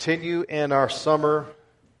Continue in our summer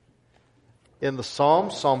in the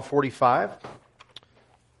Psalms, Psalm 45,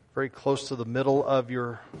 very close to the middle of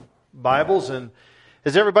your Bibles. And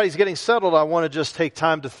as everybody's getting settled, I want to just take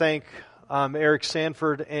time to thank Eric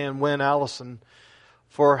Sanford and Wynn Allison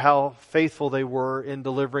for how faithful they were in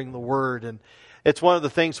delivering the Word. And it's one of the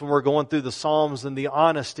things when we're going through the Psalms and the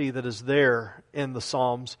honesty that is there in the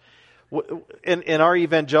Psalms. In our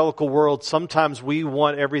evangelical world, sometimes we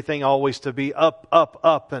want everything always to be up,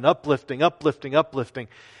 and uplifting.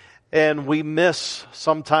 And we miss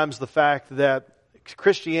sometimes the fact that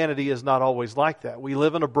Christianity is not always like that. We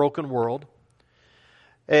live in a broken world,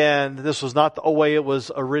 and this was not the way it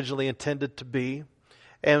was originally intended to be.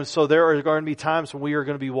 And so there are going to be times when we are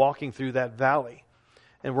going to be walking through that valley,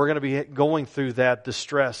 and we're going to be going through that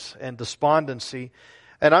distress and despondency.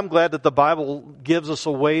 And I'm glad that the Bible gives us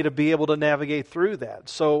a way to be able to navigate through that.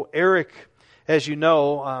 So Eric, as you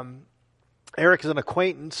know, Eric is an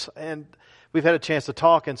acquaintance, and we've had a chance to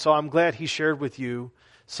talk. And so I'm glad he shared with you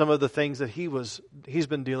some of the things that he's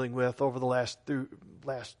been dealing with over the last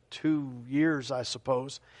 2 years, I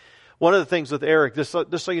suppose. One of the things with Eric, just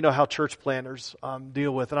so you know how church planners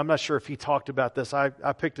deal with, and I'm not sure if he talked about this. I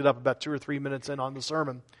picked it up about 2 or 3 minutes in on the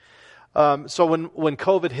sermon. So when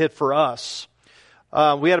COVID hit for us,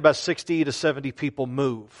 we had about 60 to 70 people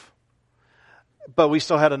move, but we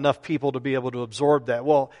still had enough people to be able to absorb that.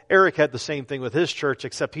 Well, Eric had the same thing with his church,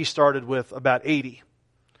 except he started with about 80.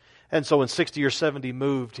 And so when 60 or 70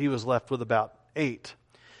 moved, he was left with about 8.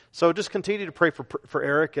 So just continue to pray for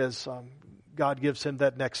Eric as God gives him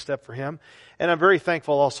that next step for him. And I'm very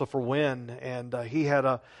thankful also for Wynn. And he had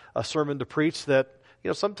a sermon to preach that,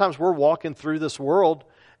 sometimes we're walking through this world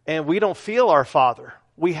and we don't feel our Father.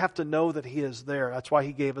 We have to know that He is there. That's why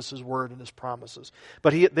He gave us His Word and His promises.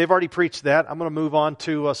 But they've already preached that. I'm going to move on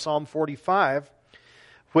to Psalm 45,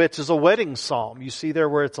 which is a wedding psalm. You see there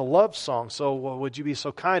where it's a love song. So would you be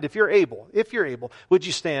so kind, if you're able, would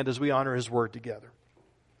you stand as we honor His Word together?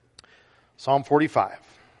 Psalm 45.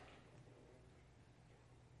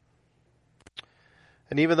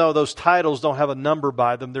 And even though those titles don't have a number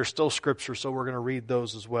by them, they're still Scripture, so we're going to read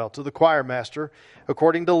those as well. To the choir master,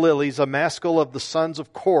 according to Lilies, a maskil of the sons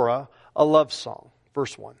of Korah, a love song.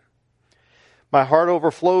 Verse 1. My heart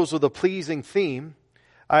overflows with a pleasing theme.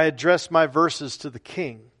 I address my verses to the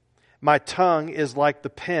King. My tongue is like the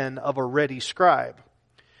pen of a ready scribe.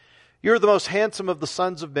 You are the most handsome of the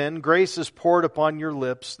sons of men. Grace is poured upon your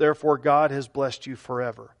lips. Therefore God has blessed you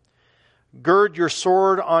forever. Gird your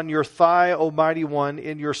sword on your thigh, O mighty one,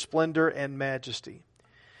 in your splendor and majesty.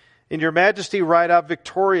 In your majesty ride out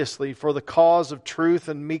victoriously for the cause of truth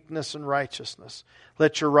and meekness and righteousness.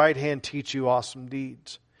 Let your right hand teach you awesome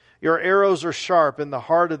deeds. Your arrows are sharp in the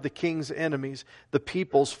heart of the king's enemies. The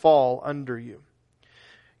peoples fall under you.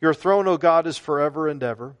 Your throne, O God, is forever and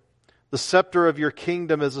ever. The scepter of your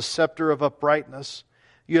kingdom is a scepter of uprightness.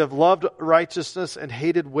 You have loved righteousness and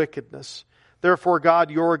hated wickedness. Therefore God,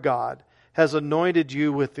 your God, has anointed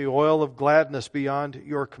you with the oil of gladness beyond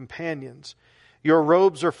your companions. Your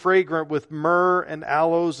robes are fragrant with myrrh and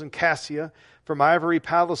aloes and cassia. From ivory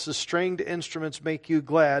palaces, stringed instruments make you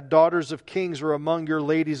glad. Daughters of kings are among your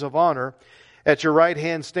ladies of honor. At your right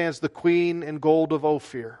hand stands the queen in gold of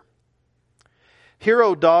Ophir. Hear,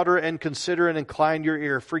 O daughter, and consider and incline your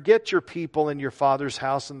ear. Forget your people and your father's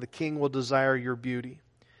house, and the king will desire your beauty.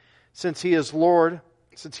 Since he is your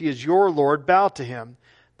Lord, bow to him.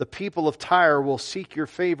 The people of Tyre will seek your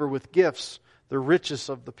favor with gifts, the richest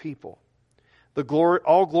of the people.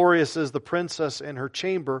 All glorious is the princess in her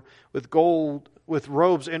chamber, with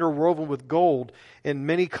robes interwoven with gold. In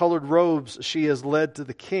many colored robes she is led to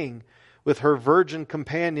the king, with her virgin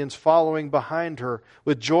companions following behind her.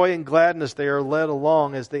 With joy and gladness they are led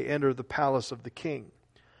along as they enter the palace of the king.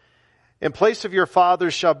 In place of your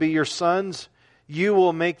fathers shall be your sons. You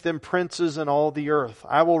will make them princes in all the earth.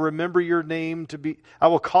 I will remember your name I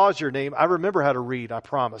will cause your name. I remember how to read, I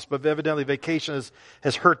promise. But evidently vacation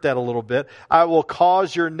has hurt that a little bit. I will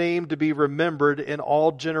cause your name to be remembered in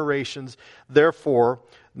all generations. Therefore,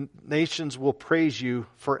 nations will praise you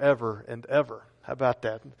forever and ever. How about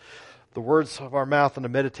that? The words of our mouth and the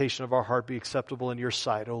meditation of our heart be acceptable in your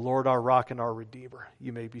sight. O Lord, our rock and our redeemer.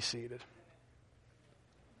 You may be seated.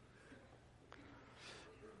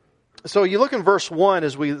 So you look in verse 1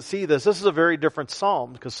 as we see this. This is a very different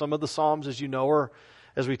psalm because some of the psalms, as you know, are,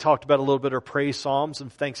 as we talked about a little bit, are praise psalms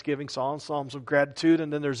and thanksgiving psalms, psalms of gratitude.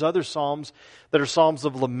 And then there's other psalms that are psalms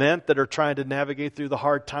of lament that are trying to navigate through the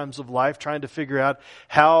hard times of life, trying to figure out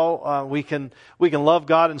how we can love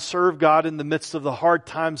God and serve God in the midst of the hard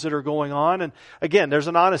times that are going on. And again, there's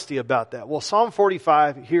an honesty about that. Well, Psalm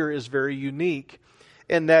 45 here is very unique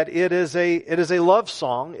in that it is a love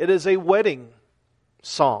song. It is a wedding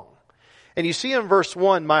song. And you see in verse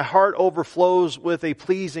 1, my heart overflows with a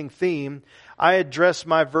pleasing theme. I address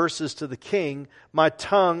my verses to the king. My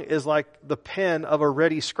tongue is like the pen of a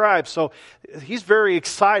ready scribe. So he's very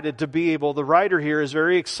excited to be able, the writer here is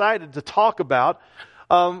very excited to talk about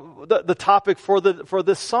the topic for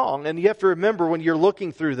this song. And you have to remember when you're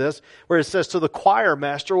looking through this, where it says to the choir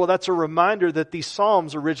master, well, that's a reminder that these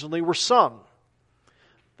psalms originally were sung.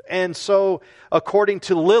 And so, according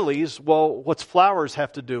to Lilies, well, what's flowers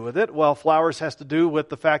have to do with it? Well, flowers has to do with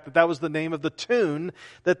the fact that that was the name of the tune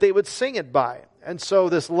that they would sing it by. And so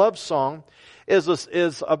this love song is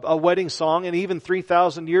a wedding song, and even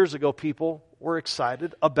 3,000 years ago, people were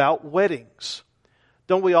excited about weddings.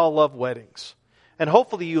 Don't we all love weddings? And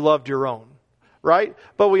hopefully you loved your own, right?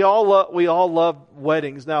 But we all love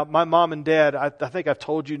weddings. Now, my mom and dad, I think I've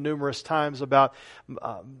told you numerous times about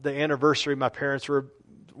the anniversary my parents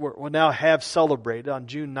will now have celebrated. On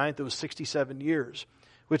June 9th, it was 67 years,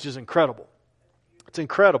 which is incredible. It's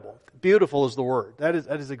incredible. Beautiful is the word. That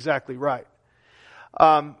is exactly right.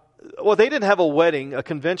 Well, they didn't have a wedding, a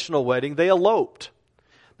conventional wedding. They eloped.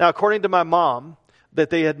 Now, according to my mom, that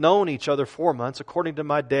they had known each other 4 months. According to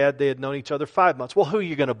my dad, they had known each other 5 months. Well, who are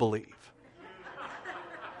you going to believe?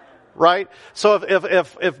 Right? So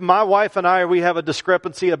if my wife and we have a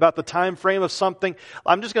discrepancy about the time frame of something,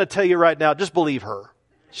 I'm just going to tell you right now, just believe her.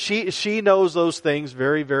 She knows those things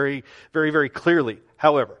very, very, very, very clearly.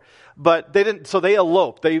 However, but they didn't. So they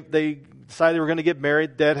eloped. They decided they were going to get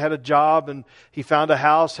married. Dad had a job and he found a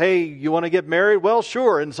house. Hey, you want to get married? Well,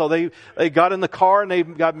 sure. And so they got in the car and they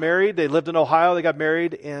got married. They lived in Ohio. They got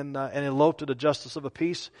married and eloped at a justice of a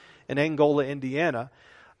peace in Angola, Indiana.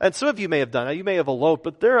 And some of you may have done it. You may have eloped,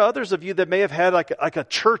 but there are others of you that may have had like a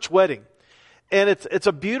church wedding, and it's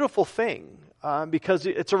a beautiful thing. Because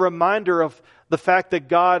it's a reminder of the fact that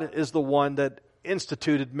God is the one that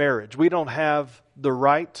instituted marriage. We don't have the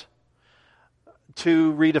right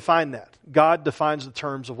to redefine that. God defines the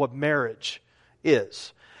terms of what marriage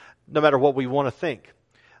is, no matter what we want to think.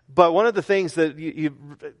 But one of the things that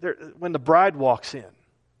when the bride walks in,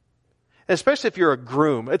 especially if you're a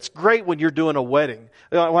groom, it's great when you're doing a wedding,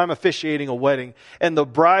 when I'm officiating a wedding, and the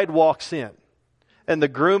bride walks in. And the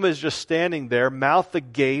groom is just standing there, mouth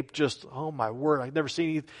agape, just, oh my word, I've never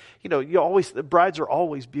seen the brides are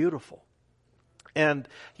always beautiful. And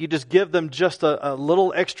you just give them just a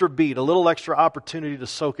little extra beat, a little extra opportunity to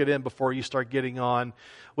soak it in before you start getting on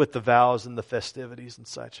with the vows and the festivities and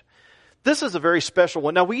such. This is a very special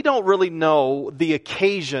one. Now, we don't really know the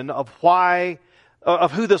occasion of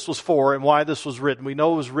who this was for and why this was written. We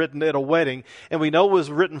know it was written at a wedding, and we know it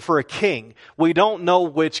was written for a king. We don't know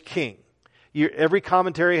which king. Every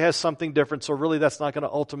commentary has something different, so really that's not going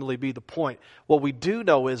to ultimately be the point. What we do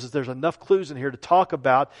know is there's enough clues in here to talk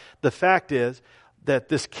about the fact is that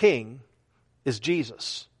this king is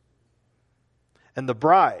Jesus. And the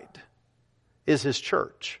bride is his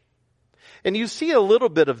church. And you see a little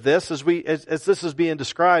bit of this as this is being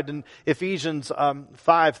described in Ephesians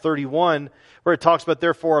 5:31, where it talks about,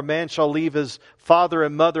 therefore a man shall leave his father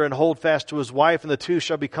and mother and hold fast to his wife, and the two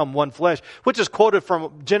shall become one flesh, which is quoted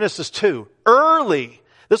from Genesis 2. Early.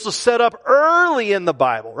 This was set up early in the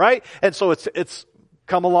Bible, right? And so it's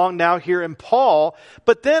come along now here in Paul.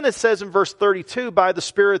 But then it says in verse 32, by the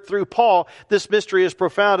Spirit through Paul, this mystery is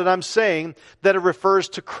profound, and I'm saying that it refers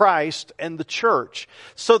to Christ and the church.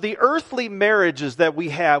 So the earthly marriages that we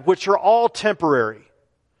have, which are all temporary,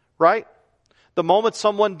 right? The moment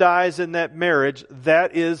someone dies in that marriage,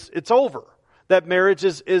 it's over. That marriage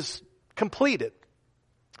is completed.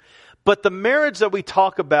 But the marriage that we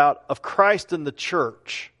talk about of Christ and the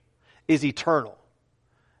church is eternal.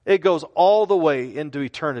 It goes all the way into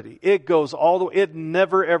eternity. It goes all the way. It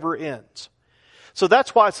never, ever ends. So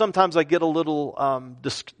that's why sometimes I get a little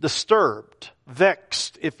disturbed,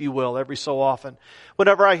 vexed, if you will, every so often.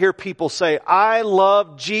 Whenever I hear people say, I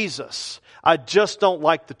love Jesus, I just don't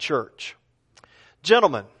like the church.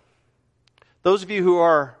 Gentlemen, those of you who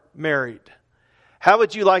are married, how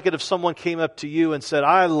would you like it if someone came up to you and said,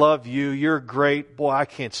 I love you, you're great, boy, I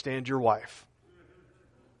can't stand your wife?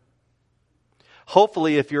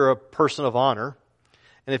 Hopefully, if you're a person of honor,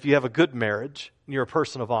 and if you have a good marriage, and you're a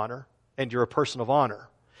person of honor, and you're a person of honor,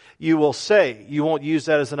 you will say, you won't use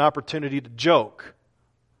that as an opportunity to joke.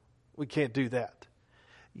 We can't do that.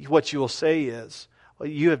 What you will say is, well,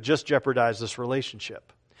 you have just jeopardized this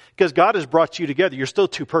relationship. Because God has brought you together. You're still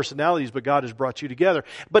two personalities, but God has brought you together.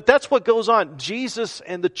 But that's what goes on. Jesus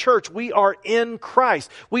and the church, we are in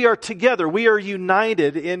Christ. We are together. We are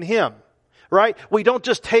united in Him. Right? We don't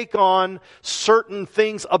just take on certain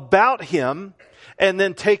things about Him and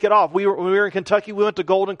then take it off. When we were in Kentucky, we went to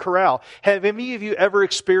Golden Corral. Have any of you ever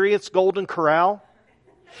experienced Golden Corral?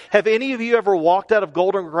 Have any of you ever walked out of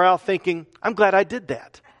Golden Corral thinking, I'm glad I did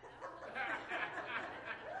that?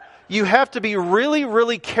 You have to be really,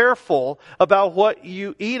 really careful about what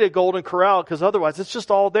you eat at Golden Corral, because otherwise it's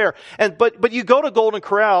just all there. But you go to Golden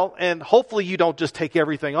Corral, and hopefully you don't just take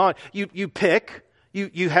everything on. You pick.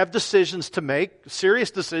 You have decisions to make,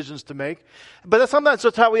 serious decisions to make. But sometimes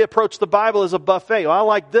that's how we approach the Bible, as a buffet. Well, I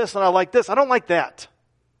like this and I like this. I don't like that.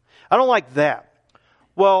 I don't like that.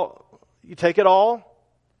 Well, you take it all,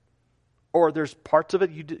 or there's parts of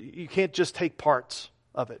it. You can't just take parts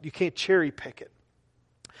of it. You can't cherry pick it.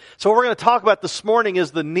 So what we're going to talk about this morning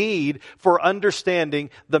is the need for understanding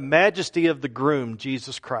the majesty of the groom,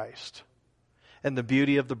 Jesus Christ, and the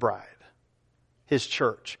beauty of the bride, His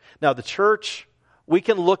church. Now, the church, we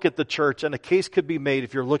can look at the church, and a case could be made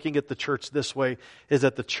if you're looking at the church this way, is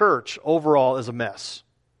that the church overall is a mess.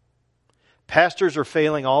 Pastors are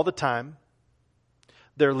failing all the time.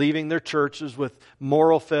 They're leaving their churches with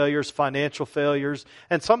moral failures, financial failures,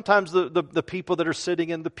 and sometimes the people that are sitting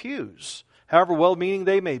in the pews, however well-meaning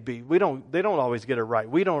they may be, they don't always get it right.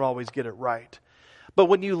 We don't always get it right. But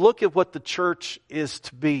when you look at what the church is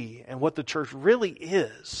to be and what the church really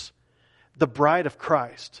is, the bride of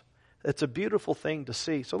Christ, it's a beautiful thing to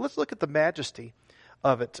see. So let's look at the majesty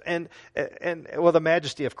of it, and the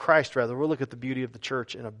majesty of Christ, rather. We'll look at the beauty of the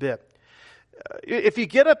church in a bit. If you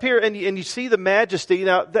get up here and you see the majesty,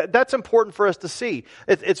 now that's important for us to see.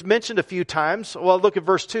 It's mentioned a few times. Well, look at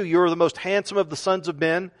verse 2. You are the most handsome of the sons of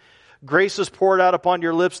men. Grace is poured out upon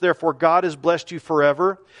your lips, therefore God has blessed you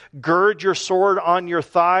forever. Gird your sword on your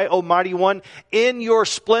thigh, O mighty one, in your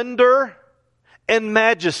splendor and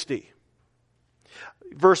majesty.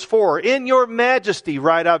 Verse 4, in your majesty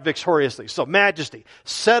ride out victoriously. So majesty,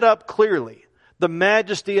 set up clearly the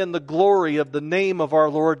majesty and the glory of the name of our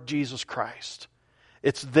Lord Jesus Christ.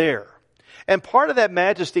 It's there. And part of that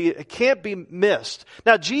majesty, it can't be missed.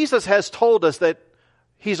 Now, Jesus has told us that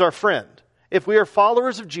He's our friend. If we are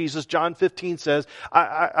followers of Jesus, John 15 says,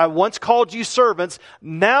 I once called you servants,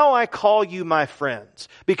 now I call you my friends,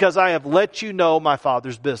 because I have let you know my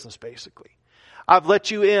Father's business, basically. I've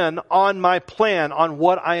let you in on my plan, on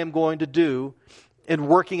what I am going to do in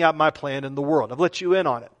working out my plan in the world. I've let you in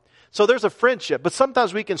on it. So there's a friendship, but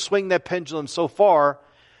sometimes we can swing that pendulum so far,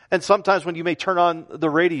 and sometimes when you may turn on the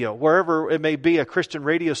radio, wherever it may be, a Christian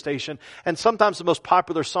radio station, and sometimes the most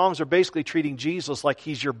popular songs are basically treating Jesus like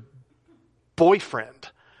He's your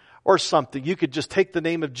boyfriend or something. You could just take the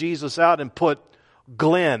name of Jesus out and put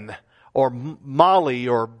Glenn or Molly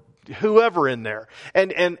or whoever in there,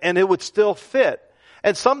 and it would still fit.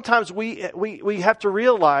 And sometimes we have to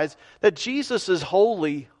realize that Jesus is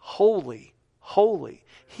holy, holy, holy.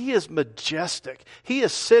 He is majestic. He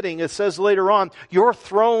is sitting, it says later on, your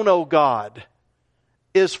throne, O God,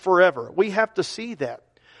 is forever. We have to see that.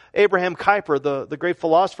 Abraham Kuyper, the great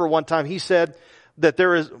philosopher, one time, he said that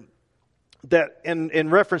there is, that in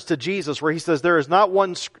reference to Jesus, where he says, there is not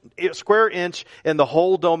one square inch in the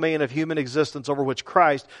whole domain of human existence over which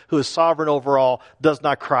Christ, who is sovereign over all, does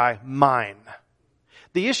not cry, mine.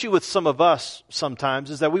 The issue with some of us sometimes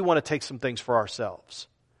is that we want to take some things for ourselves.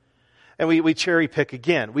 And we cherry pick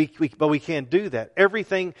again. But we can't do that.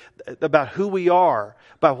 Everything about who we are,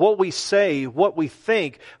 about what we say, what we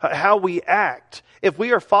think, how we act. If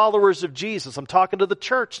we are followers of Jesus, I'm talking to the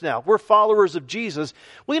church now. If we're followers of Jesus,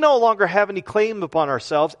 we no longer have any claim upon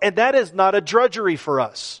ourselves. And that is not a drudgery for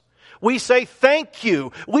us. We say thank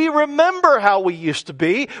you. We remember how we used to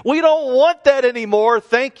be. We don't want that anymore.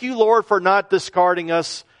 Thank you, Lord, for not discarding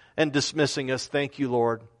us and dismissing us. Thank you,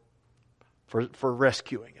 Lord, for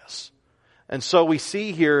rescuing us. And so we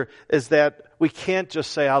see here is that we can't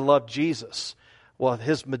just say, I love Jesus. Well,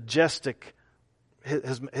 His majestic,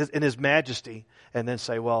 in His majesty, and then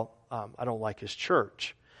say, well, I don't like His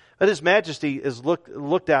church. But His majesty is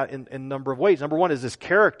looked at in a number of ways. Number one is His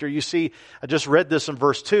character. You see, I just read this in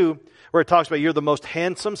verse 2, where it talks about you're the most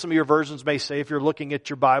handsome. Some of your versions may say, if you're looking at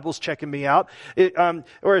your Bibles, checking me out,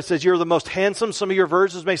 where it says you're the most handsome. Some of your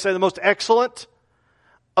versions may say the most excellent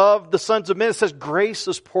of the sons of men. It says grace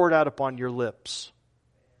is poured out upon your lips.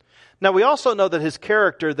 Now we also know that His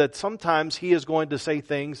character, that sometimes He is going to say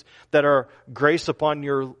things that are grace upon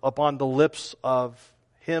the lips of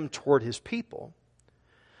Him toward His people.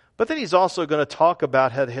 But then He's also going to talk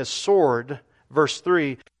about His sword, verse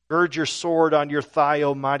 3, gird your sword on your thigh,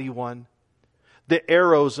 O mighty one. The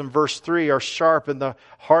arrows in verse 3 are sharp in the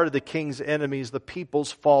heart of the king's enemies. The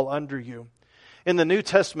peoples fall under you. In the New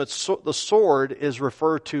Testament, the sword is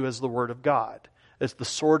referred to as the Word of God. It's the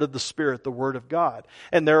sword of the Spirit, the Word of God.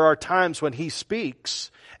 And there are times when He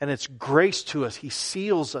speaks and it's grace to us. He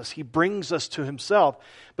seals us. He brings us to Himself.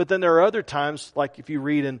 But then there are other times, like if you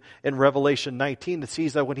read in Revelation 19, it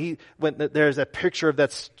sees that when there's a picture of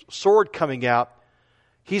that sword coming out,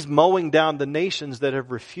 He's mowing down the nations that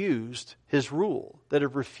have refused His rule, that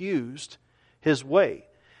have refused His way.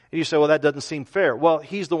 And you say, well, that doesn't seem fair. Well,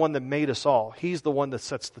 He's the one that made us all. He's the one that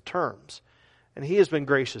sets the terms. And He has been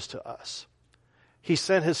gracious to us. He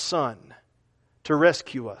sent His Son to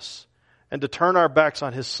rescue us. And to turn our backs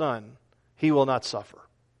on His Son, He will not suffer.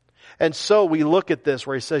 And so we look at this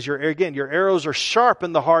where He says, your arrows are sharp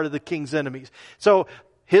in the heart of the king's enemies. So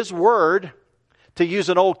His word, to use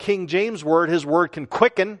an old King James word, His word can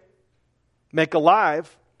quicken, make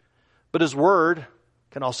alive, but His word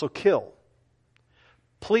can also kill.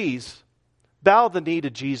 Please, bow the knee to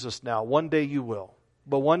Jesus now. One day you will,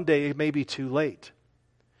 but one day it may be too late.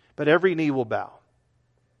 But every knee will bow,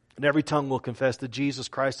 and every tongue will confess that Jesus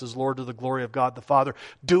Christ is Lord to the glory of God the Father.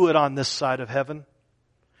 Do it on this side of heaven.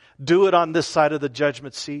 Do it on this side of the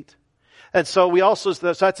judgment seat. And so so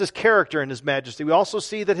that's His character and His majesty. We also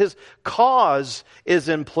see that His cause is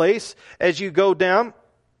in place as you go down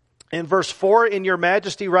in verse 4, in your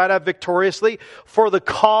majesty ride out victoriously for the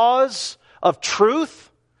cause of truth.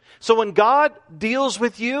 So when God deals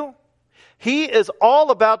with you, He is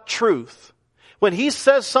all about truth. When He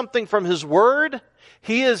says something from His word,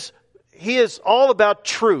 He is all about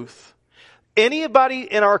truth. Anybody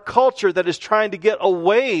in our culture that is trying to get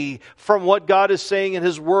away from what God is saying in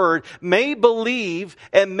His word may believe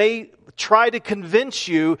and may try to convince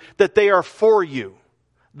you that they are for you.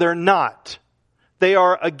 They're not. They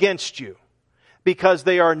are against you because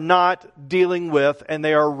they are not dealing with and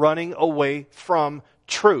they are running away from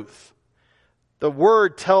truth. The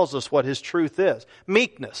Word tells us what His truth is.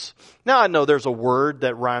 Meekness. Now I know there's a word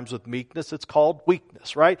that rhymes with meekness. It's called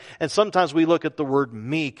weakness, right? And sometimes we look at the word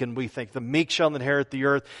meek and we think the meek shall inherit the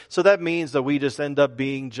earth. So that means that we just end up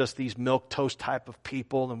being just these milquetoast type of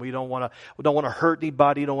people, and we don't want to hurt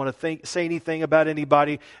anybody, don't want to say anything about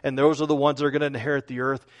anybody, and those are the ones that are going to inherit the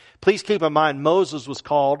earth. Please keep in mind, Moses was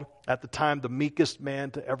called at the time the meekest man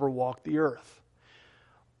to ever walk the earth.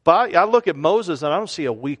 But I look at Moses and I don't see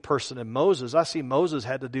a weak person in Moses. I see Moses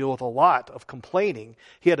had to deal with a lot of complaining.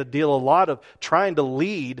 He had to deal a lot of trying to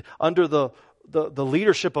lead under the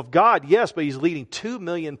leadership of God, yes, but he's leading 2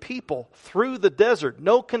 million people through the desert.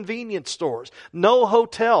 No convenience stores, no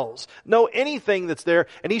hotels, no anything that's there.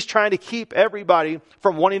 And he's trying to keep everybody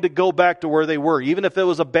from wanting to go back to where they were. Even if it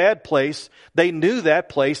was a bad place, they knew that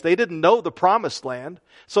place. They didn't know the promised land.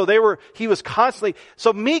 So he was constantly,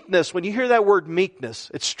 so meekness, when you hear that word meekness,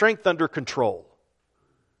 it's strength under control.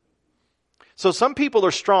 So some people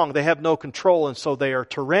are strong, they have no control, and so they are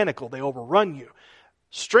tyrannical, they overrun you.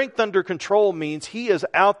 Strength under control means he is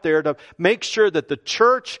out there to make sure that the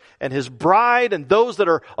church and his bride and those that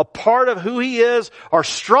are a part of who he is are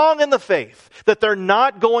strong in the faith, that they're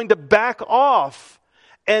not going to back off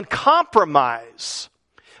and compromise,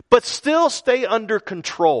 but still stay under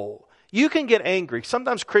control. You can get angry.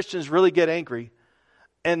 Sometimes Christians really get angry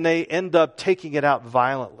and they end up taking it out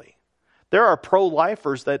violently. There are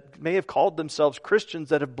pro-lifers that may have called themselves Christians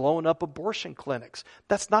that have blown up abortion clinics.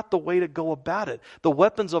 That's not the way to go about it. The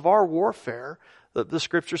weapons of our warfare, the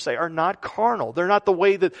scriptures say, are not carnal. They're not the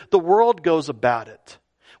way that the world goes about it.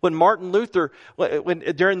 When Martin Luther,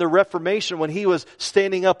 during the Reformation, when he was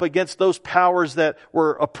standing up against those powers that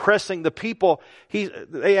were oppressing the people,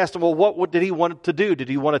 they asked him, well, what did he want to do? Did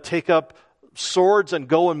he want to take up swords and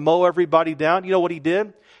go and mow everybody down? You know what he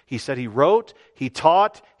did? He said he wrote, he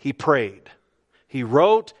taught, he prayed. He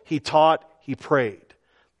wrote, he taught, he prayed.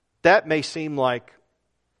 That may seem like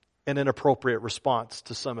an inappropriate response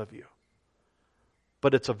to some of you,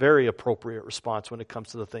 but it's a very appropriate response when it comes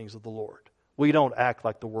to the things of the Lord. We don't act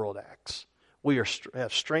like the world acts. We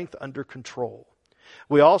have strength under control.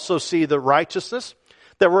 We also see the righteousness,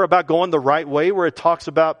 that we're about going the right way, where it talks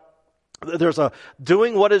about there's a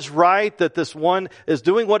doing what is right, that this one is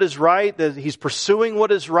doing what is right, that he's pursuing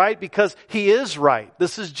what is right because he is right.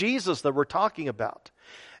 This is Jesus that we're talking about.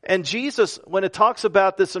 And Jesus, when it talks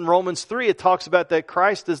about this in Romans 3, it talks about that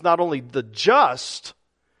Christ is not only the just,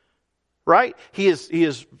 right? He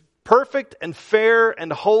is perfect and fair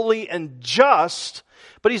and holy and just,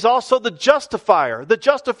 but he's also the justifier. The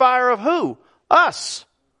justifier of who? Us.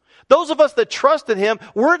 Those of us that trust in him,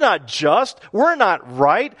 we're not just, we're not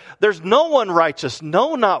right. There's no one righteous,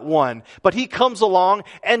 no, not one. But he comes along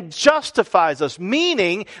and justifies us,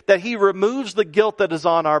 meaning that he removes the guilt that is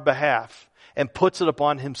on our behalf and puts it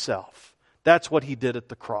upon himself. That's what he did at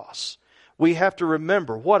the cross. We have to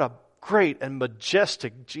remember what a great and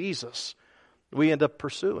majestic Jesus We end up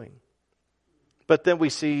pursuing. But then we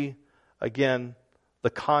see, again, the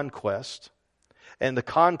conquest. And the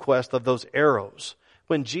conquest of those arrows.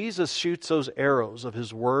 When Jesus shoots those arrows of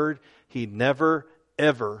His Word, He never,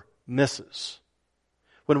 ever misses.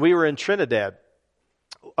 When we were in Trinidad,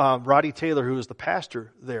 Roddy Taylor, who is the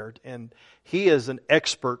pastor there, and he is an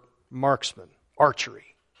expert marksman,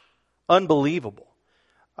 archery. Unbelievable.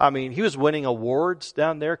 I mean, he was winning awards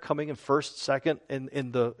down there, coming in first, second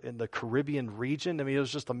in the Caribbean region. I mean, it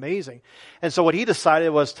was just amazing. And so what he decided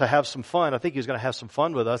was to have some fun. I think he was going to have some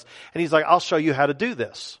fun with us. And he's like, I'll show you how to do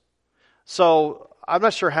this. So I'm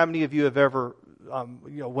not sure how many of you have ever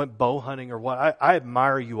went bow hunting or what. I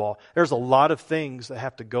admire you all. There's a lot of things that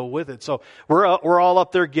have to go with it. So we're all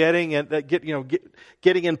up there getting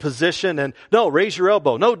in position, and no, raise your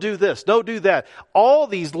elbow. No, do this. No, do that. All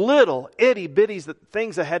these little itty bitties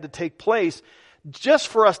things that had to take place just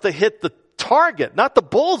for us to hit the target, not the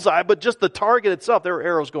bullseye, but just the target itself. There were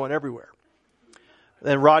arrows going everywhere.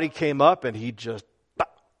 Then Roddy came up and he just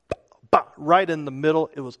right in the middle.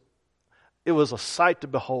 It was a sight to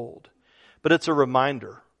behold. But it's a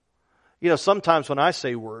reminder. Sometimes when I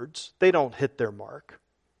say words, they don't hit their mark.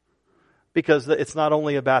 Because it's not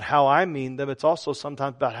only about how I mean them, it's also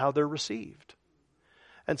sometimes about how they're received.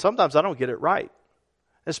 And sometimes I don't get it right.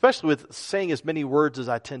 Especially with saying as many words as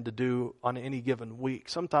I tend to do on any given week.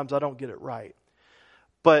 Sometimes I don't get it right.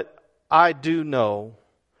 But I do know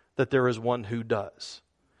that there is one who does.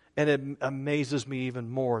 And it amazes me even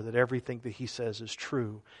more that everything that He says is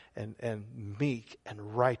true and meek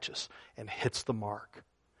and righteous and hits the mark.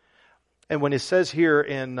 And when it says here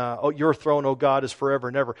in, your throne, O God, is forever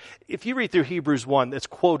and ever. If you read through Hebrews 1, it's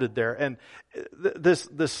quoted there. And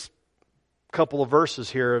this couple of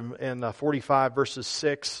verses here in 45 verses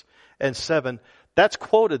 6 and 7, that's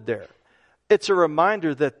quoted there. It's a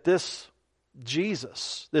reminder that this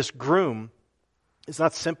Jesus, this groom, is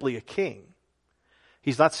not simply a king.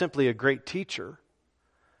 He's not simply a great teacher.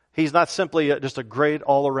 He's not simply just a great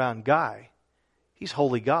all-around guy. He's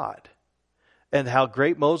holy God. And how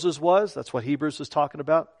great Moses was, that's what Hebrews is talking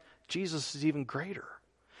about. Jesus is even greater.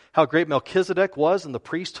 How great Melchizedek was in the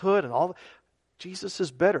priesthood and all. Jesus is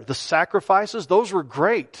better. The sacrifices, those were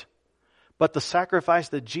great. But the sacrifice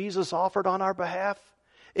that Jesus offered on our behalf,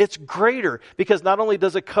 it's greater. Because not only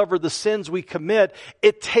does it cover the sins we commit,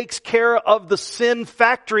 it takes care of the sin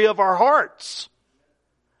factory of our hearts.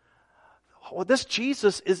 Well, this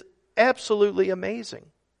Jesus is absolutely amazing.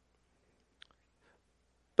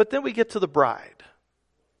 But then we get to the bride.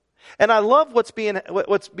 And I love what's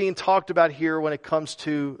being talked about here when it comes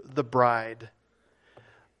to the bride.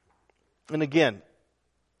 And again,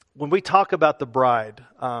 when we talk about the bride,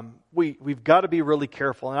 we've got to be really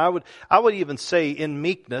careful. And I would even say in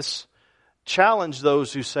meekness, challenge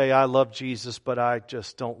those who say, I love Jesus, but I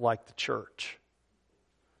just don't like the church.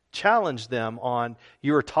 Challenge them on,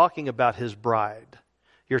 you are talking about His bride.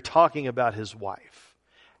 You're talking about His wife.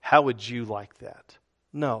 How would you like that?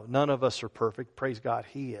 No, none of us are perfect. Praise God,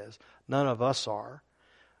 He is. None of us are.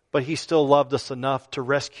 But He still loved us enough to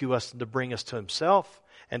rescue us and to bring us to Himself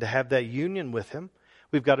and to have that union with Him.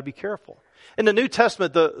 We've got to be careful. In the New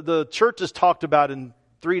Testament, the church is talked about in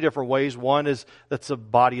three different ways. One is that's the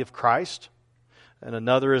body of Christ. And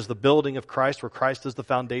another is the building of Christ, where Christ is the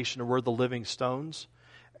foundation and we're the living stones.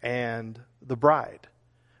 And the bride.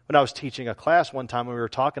 When I was teaching a class one time when we were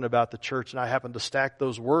talking about the church, and I happened to stack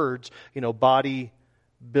those words, body,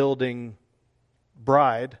 building,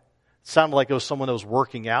 bride. It sounded like it was someone that was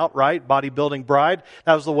working out, right? Bodybuilding bride.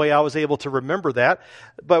 That was the way I was able to remember that.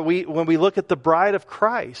 But when we look at the bride of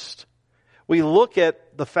Christ, we look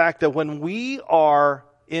at the fact that when we are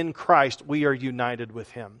in Christ, we are united with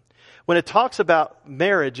Him. When it talks about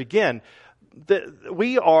marriage, again,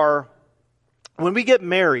 when we get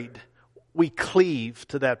married, we cleave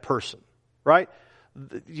to that person, right?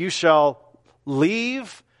 You shall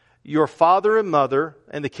leave your father and mother,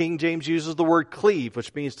 and the King James uses the word cleave,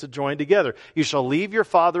 which means to join together. You shall leave your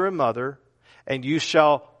father and mother, and you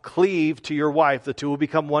shall cleave to your wife. The two will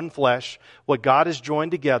become one flesh. What God has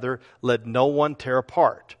joined together, let no one tear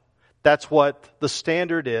apart. That's what the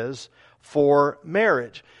standard is for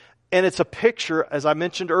marriage. And it's a picture, as I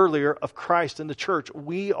mentioned earlier, of Christ and the church.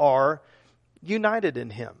 We are united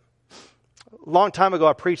in Him. A long time ago,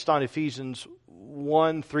 I preached on Ephesians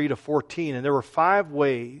 1, 3 to 14, and there were 5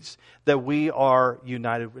 ways that we are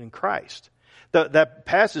united in Christ. That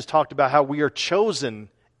passage talked about how we are chosen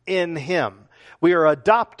in Him. We are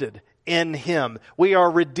adopted in Him. We are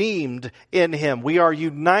redeemed in Him. We are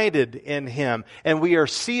united in Him. And we are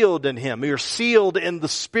sealed in Him. We are sealed in the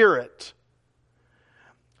Spirit.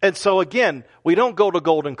 And so again, we don't go to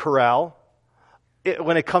Golden Corral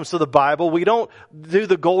when it comes to the Bible. We don't do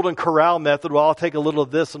the golden corral method. Well, I'll take a little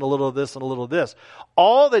of this and a little of this and a little of this.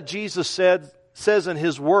 All that Jesus says in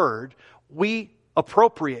His Word, we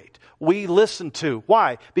appropriate. We listen to.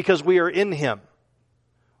 Why? Because we are in Him.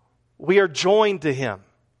 We are joined to Him.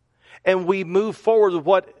 And we move forward with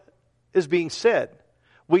what is being said.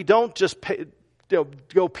 We don't just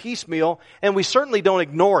go piecemeal, and we certainly don't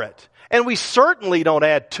ignore it. And we certainly don't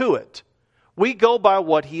add to it. We go by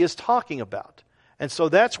what He is talking about. And so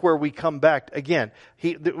that's where we come back. Again,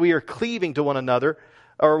 we are cleaving to one another,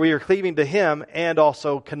 or we are cleaving to Him and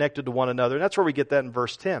also connected to one another. And that's where we get that in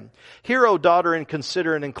verse 10. Hear, O daughter, and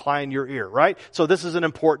consider and incline your ear, right? So this is an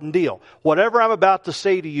important deal. Whatever I'm about to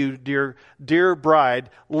say to you, dear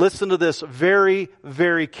bride, listen to this very,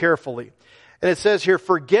 very carefully. And it says here,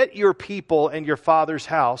 forget your people and your father's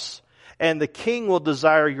house, and the king will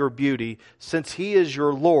desire your beauty, since he is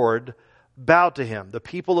your Lord. Bow to him. The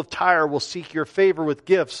people of Tyre will seek your favor with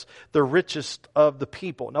gifts, the richest of the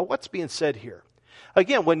people. Now, what's being said here?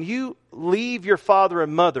 Again, when you leave your father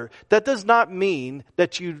and mother, that does not mean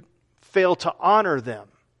that you fail to honor them.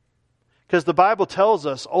 Because the Bible tells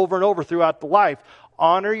us over and over throughout the life,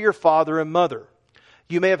 honor your father and mother.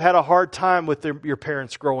 You may have had a hard time with your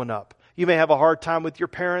parents growing up. You may have a hard time with your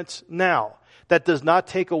parents now. That does not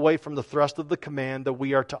take away from the thrust of the command that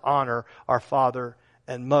we are to honor our father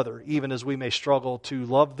and mother, even as we may struggle to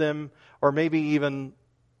love them or maybe even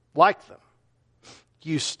like them.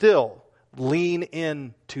 You still lean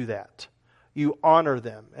into that. You honor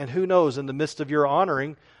them. And who knows, in the midst of your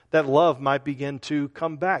honoring, that love might begin to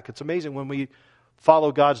come back. It's amazing when we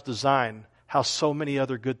follow God's design, how so many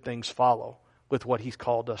other good things follow with what He's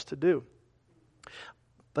called us to do.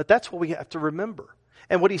 But that's what we have to remember.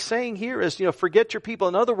 And what He's saying here is, forget your people.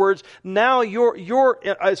 In other words, now you're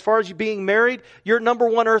as far as you being married, your number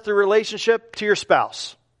one earthly relationship to your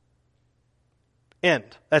spouse. End.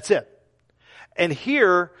 That's it. And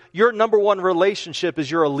here, your number one relationship is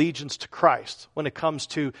your allegiance to Christ when it comes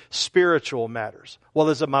to spiritual matters. Well,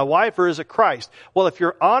 is it my wife or is it Christ? Well, if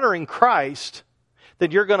you're honoring Christ,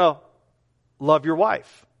 then you're going to love your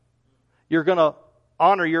wife. You're going to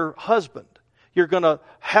honor your husband. You're going to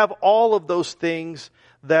have all of those things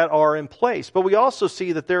that are in place. But we also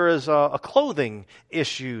see that there is a clothing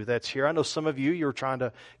issue that's here. I know some of you're trying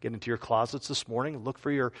to get into your closets this morning, look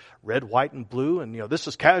for your red, white, and blue, and this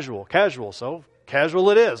is casual, so casual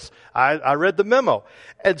it is. I read the memo.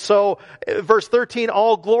 And so, verse 13,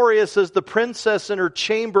 all glorious as the princess in her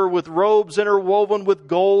chamber with robes interwoven with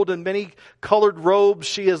gold and many colored robes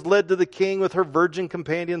she has led to the king with her virgin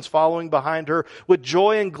companions following behind her. With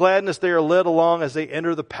joy and gladness they are led along as they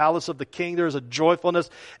enter the palace of the king. There is a joyfulness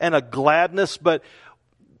and a gladness, but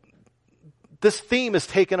this theme is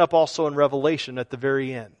taken up also in Revelation at the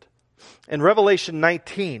very end. In Revelation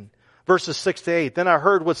 19, verses 6 to 8, then I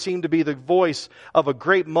heard what seemed to be the voice of a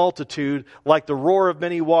great multitude, like the roar of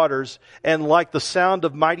many waters, and like the sound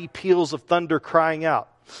of mighty peals of thunder crying out,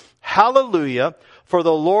 Hallelujah, for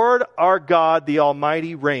the Lord our God, the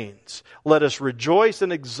Almighty, reigns. Let us rejoice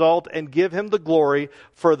and exult and give Him the glory,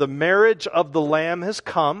 for the marriage of the Lamb has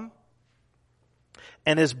come,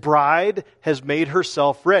 and His bride has made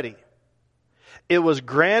herself ready. It was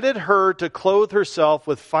granted her to clothe herself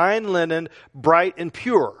with fine linen, bright and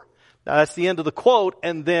pure. Now that's the end of the quote,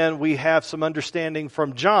 and then we have some understanding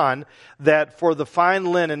from John that for the fine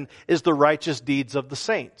linen is the righteous deeds of the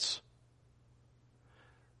saints.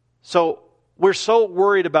 So we're so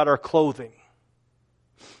worried about our clothing.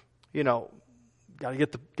 Got to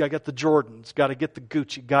get the Jordans, got to get the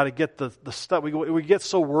Gucci, got to get the stuff. We get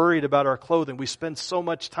so worried about our clothing. We spend so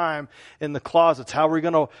much time in the closets. How are we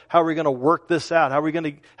going to work this out? How are we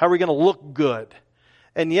going to look good?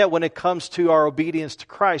 And yet when it comes to our obedience to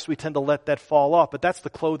Christ, we tend to let that fall off. But that's the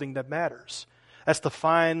clothing that matters. That's the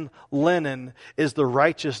fine linen, is the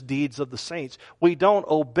righteous deeds of the saints. We don't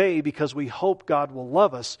obey because we hope God will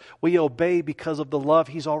love us. We obey because of the love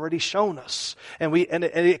He's already shown us. And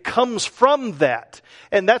it comes from that.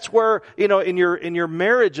 And that's where, in your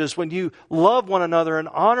marriages, when you love one another and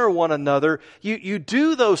honor one another, you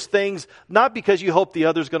do those things not because you hope the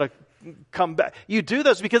other's going to come back. You do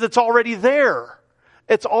those because it's already there.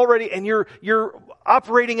 It's already, and you're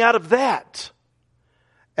operating out of that.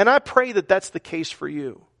 And I pray that that's the case for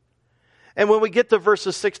you. And when we get to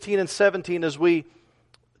verses 16 and 17, as we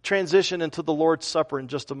transition into the Lord's Supper in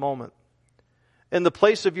just a moment, in the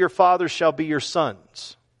place of your fathers shall be your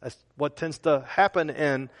sons. That's what tends to happen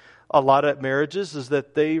in a lot of marriages, is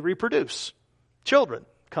that they reproduce. Children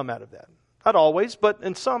come out of that. Not always, but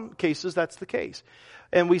in some cases that's the case.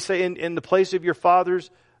 And we say, in the place of your fathers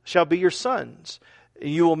shall be your sons.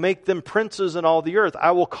 You will make them princes in all the earth.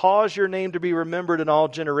 I will cause your name to be remembered in all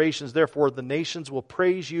generations. Therefore, the nations will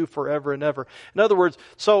praise you forever and ever. In other words,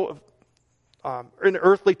 in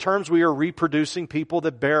earthly terms, we are reproducing people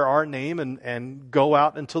that bear our name and go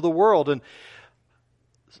out into the world. And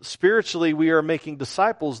spiritually, we are making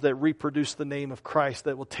disciples that reproduce the name of Christ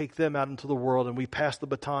that will take them out into the world. And we pass the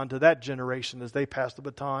baton to that generation as they pass the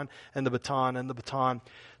baton and the baton and the baton,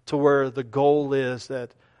 to where the goal is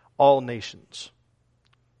that all nations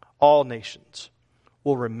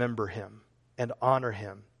will remember him and honor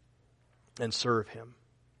him and serve him.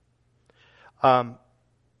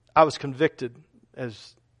 I was convicted,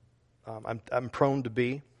 as I'm prone to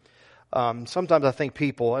be. Sometimes I think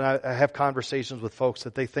people, and I have conversations with folks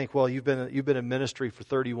that they think, well, you've been in ministry for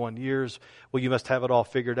 31 years. Well, you must have it all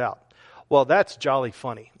figured out. Well, that's jolly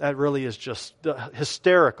funny. That really is just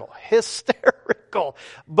hysterical.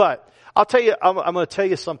 But I'll tell you, I'm going to tell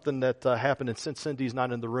you something that happened, and since Cindy's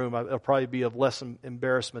not in the room, it'll probably be of less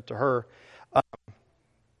embarrassment to her.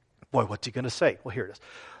 Boy, what's he going to say? Well, here it is.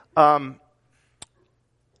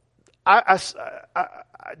 I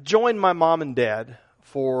joined my mom and dad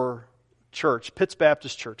for church, Pitts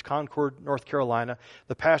Baptist Church, Concord, North Carolina.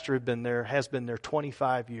 The pastor has been there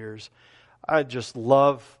 25 years. I just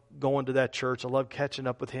love going to that church. I love catching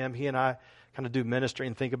up with him. He and I kind of do ministry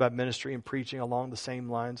and think about ministry and preaching along the same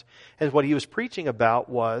lines. And what he was preaching about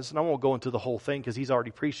was, and I won't go into the whole thing because he's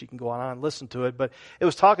already preached. You can go on and listen to it. But it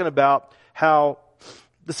was talking about how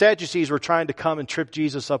the Sadducees were trying to come and trip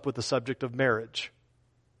Jesus up with the subject of marriage.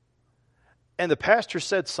 And the pastor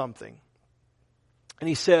said something. And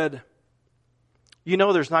he said,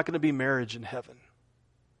 there's not going to be marriage in heaven.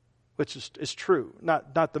 Which is true.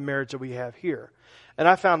 Not the marriage that we have here. And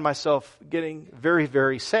I found myself getting very,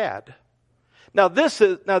 very sad. Now this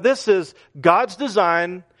is God's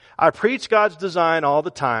design. I preach God's design all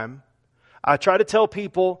the time. I try to tell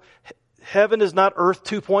people heaven is not Earth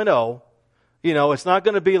 2.0. It's not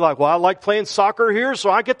going to be like, well, I like playing soccer here, so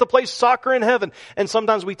I get to play soccer in heaven. And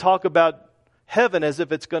sometimes we talk about heaven as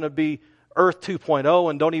if it's going to be Earth 2.0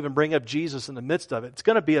 and don't even bring up Jesus in the midst of it. It's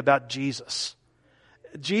going to be about Jesus.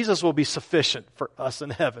 Jesus will be sufficient for us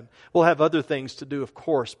in heaven. We'll have other things to do, of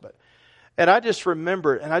course, and I just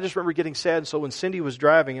remember getting sad. And so when Cindy was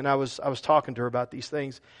driving and I was talking to her about these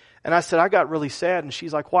things, and I said, I got really sad. And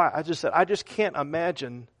she's like, why? I just said, I just can't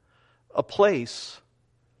imagine a place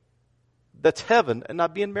that's heaven and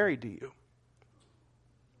not being married to you.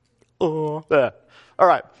 Oh, yeah. All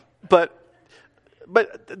right. But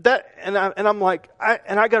that, and I'm like,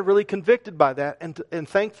 I got really convicted by that. And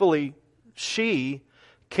thankfully she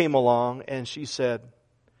came along and she said,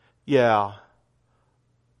 yeah,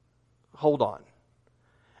 hold on.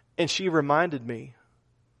 And she reminded me,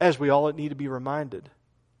 as we all need to be reminded,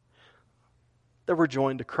 that we're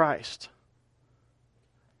joined to Christ.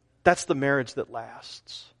 That's the marriage that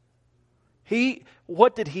lasts.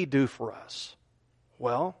 What did he do for us?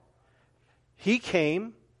 Well, he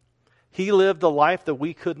came, he lived a life that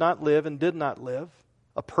we could not live and did not live,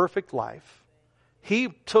 a perfect life. He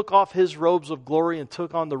took off his robes of glory and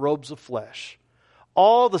took on the robes of flesh.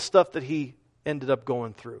 All the stuff that he ended up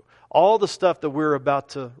going through. All the stuff that we're about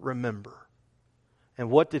to remember.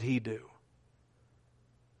 And what did he do?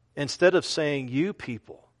 Instead of saying, you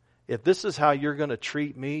people, if this is how you're going to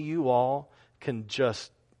treat me, you all can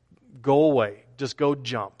just go away. Just go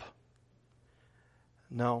jump.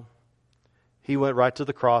 No. He went right to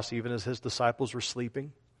the cross even as his disciples were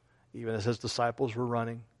sleeping. Even as his disciples were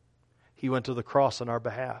running. He went to the cross on our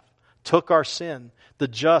behalf. Took our sin. The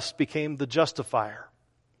just became the justifier.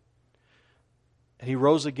 And he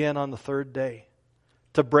rose again on the third day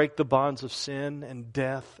to break the bonds of sin and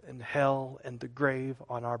death and hell and the grave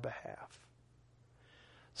on our behalf.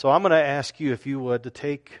 So I'm going to ask you, if you would, to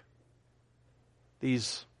take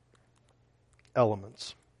these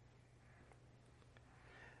elements.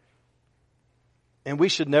 And we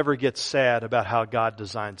should never get sad about how God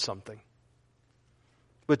designed something,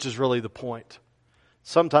 which is really the point.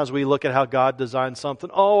 Sometimes we look at how God designed something.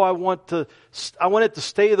 Oh, I want it to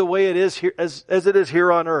stay the way it is here, as it is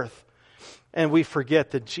here on earth. And we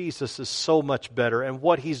forget that Jesus is so much better, and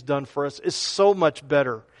what he's done for us is so much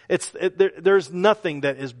better. There's nothing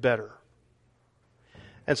that is better.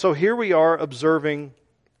 And so here we are observing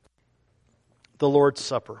the Lord's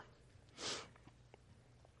Supper.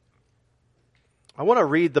 I want to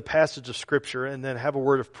read the passage of Scripture and then have a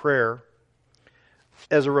word of prayer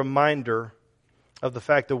as a reminder of the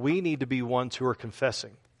fact that we need to be ones who are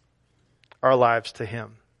confessing our lives to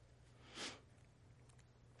him.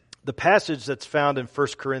 The passage that's found in 1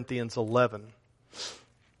 Corinthians 11.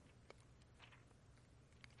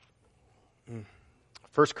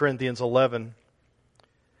 1 Corinthians 11,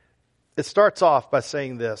 It starts off by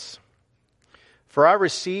saying this: "For I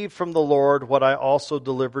received from the Lord what I also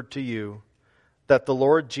delivered to you, that the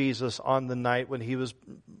Lord Jesus, on the night when he was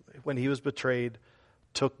betrayed,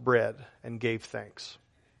 took bread and gave thanks."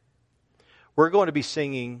 We're going to be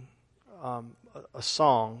singing a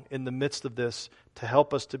song in the midst of this to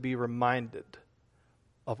help us to be reminded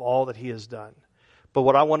of all that he has done. But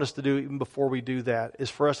what I want us to do, even before we do that, is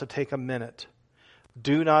for us to take a minute.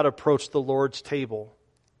 Do not approach the Lord's table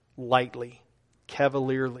lightly,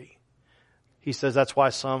 cavalierly. He says that's why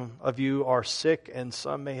some of you are sick and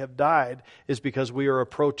some may have died, is because we are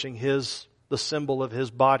approaching the symbol of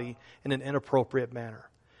his body in an inappropriate manner.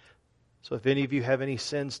 So if any of you have any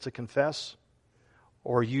sins to confess,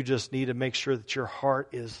 or you just need to make sure that your heart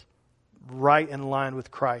is right in line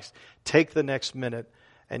with Christ, take the next minute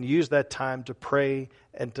and use that time to pray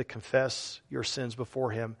and to confess your sins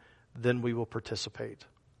before him. Then we will participate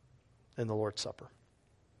in the Lord's Supper.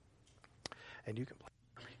 And you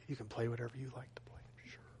can play whatever you like to play.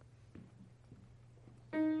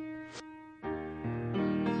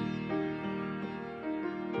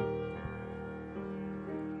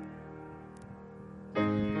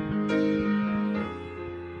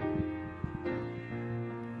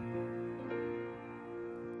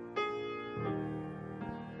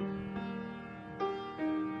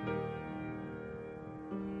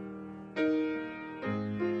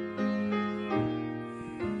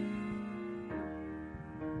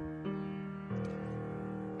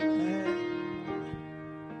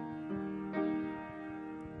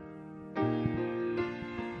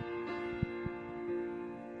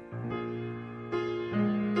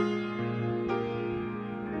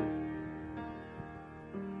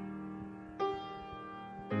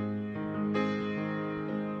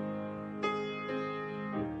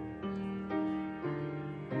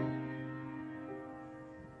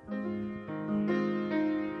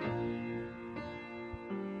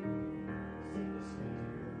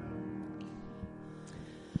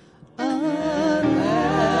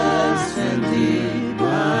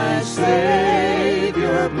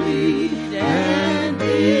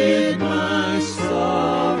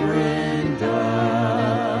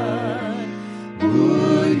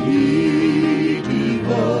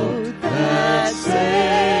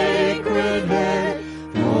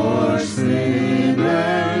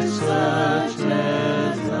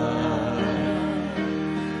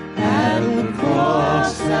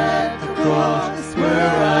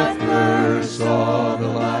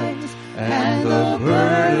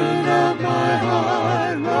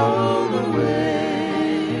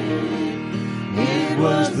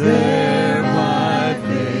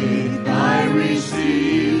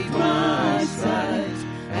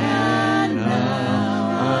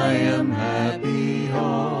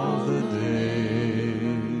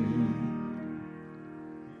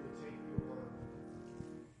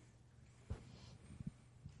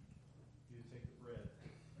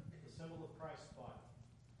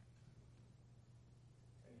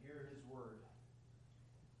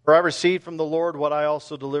 "For I received from the Lord what I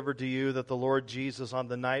also delivered to you, that the Lord Jesus, on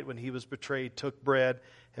the night when he was betrayed, took bread,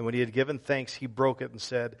 and when he had given thanks, he broke it and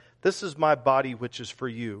said, 'This is my body which is for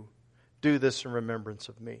you. Do this in remembrance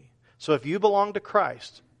of me.'" So if you belong to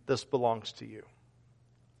Christ, this belongs to you.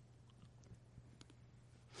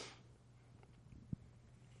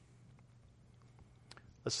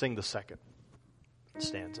 Let's sing the second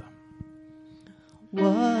stanza.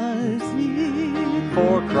 Was he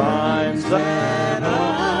For crimes that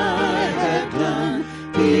I had done,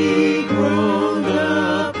 he groaned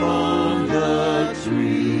upon the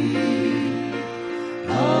tree.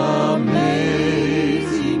 Amazing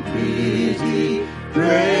pity,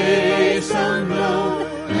 grace unknown,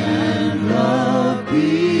 and love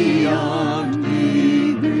beyond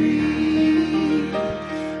degree.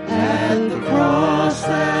 At the cross,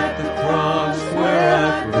 where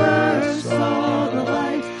I first saw the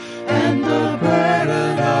light, and the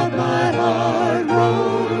burden of my heart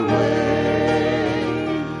rolled away.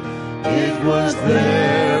 It was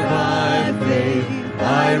there by faith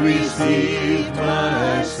I received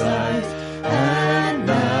my sight, and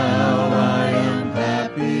now I am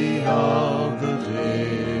happy all the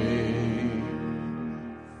day.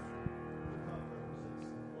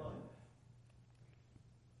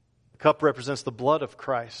 The cup represents the blood of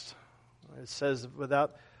Christ. It says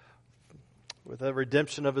with the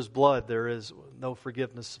redemption of his blood, there is no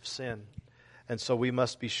forgiveness of sin. And so we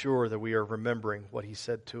must be sure that we are remembering what he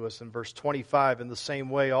said to us in verse 25. In the same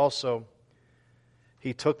way also,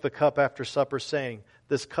 he took the cup after supper, saying,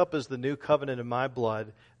 "This cup is the new covenant in my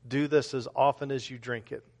blood. Do this as often as you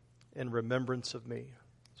drink it in remembrance of me."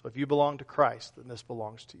 So if you belong to Christ, then this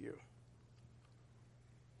belongs to you.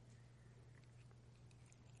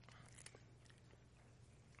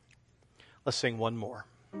 Let's sing one more.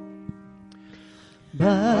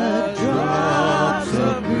 But drops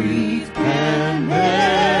of grief can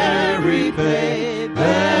never repay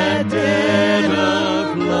that debt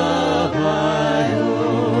of love I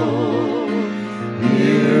owe.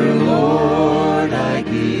 Here, Lord, I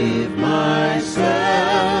give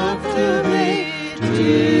myself to Thee.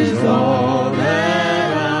 'Tis all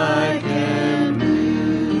that I can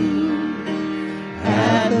do.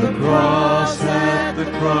 At the cross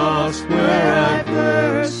where I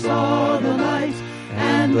first saw the light,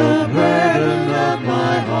 and the burden of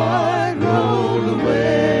my heart rolled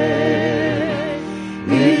away.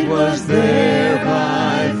 It was there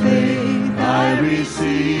by faith I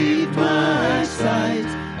received my sight,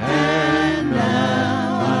 and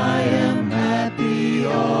now I am happy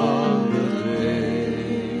all the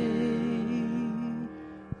day.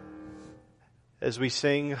 As we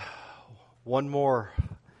sing one more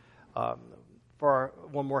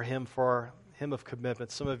hymn for our hymn of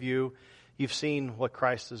commitment, some of you, you've seen what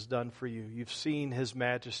Christ has done for you. You've seen His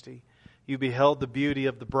majesty. You beheld the beauty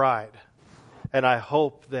of the bride. And I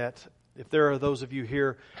hope that if there are those of you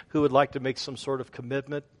here who would like to make some sort of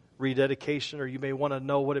commitment, rededication, or you may want to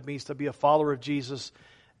know what it means to be a follower of Jesus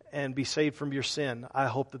and be saved from your sin, I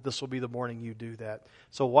hope that this will be the morning you do that.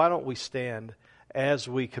 So why don't we stand as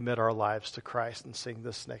we commit our lives to Christ and sing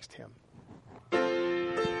this next hymn.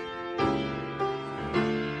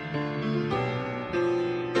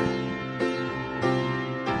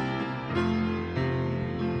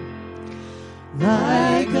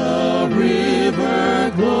 Like a